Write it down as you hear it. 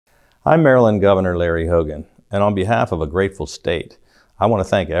I'm Maryland Governor Larry Hogan, and on behalf of a grateful state, I want to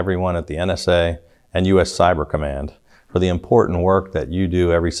thank everyone at the NSA and U.S. Cyber Command for the important work that you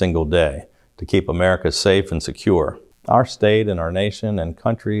do every single day to keep America safe and secure. Our state and our nation and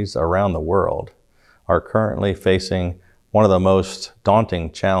countries around the world are currently facing one of the most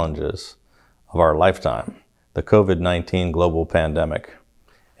daunting challenges of our lifetime, the COVID-19 global pandemic.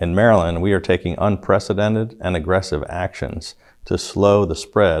 In Maryland, we are taking unprecedented and aggressive actions to slow the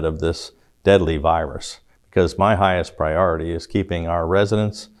spread of this deadly virus, because my highest priority is keeping our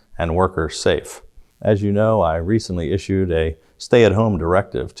residents and workers safe. As you know, I recently issued a stay-at-home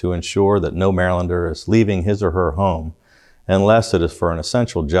directive to ensure that no Marylander is leaving his or her home unless it is for an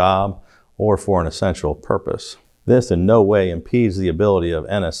essential job or for an essential purpose. This in no way impedes the ability of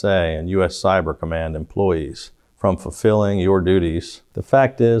NSA and U.S. Cyber Command employees from fulfilling your duties. The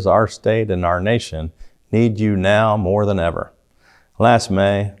fact is, our state and our nation need you now more than ever. Last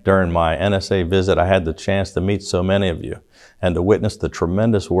May, during my NSA visit, I had the chance to meet so many of you and to witness the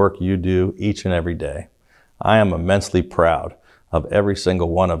tremendous work you do each and every day. I am immensely proud of every single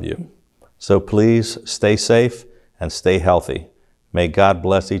one of you. So please stay safe and stay healthy. May God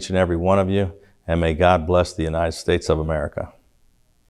bless each and every one of you, and may God bless the United States of America.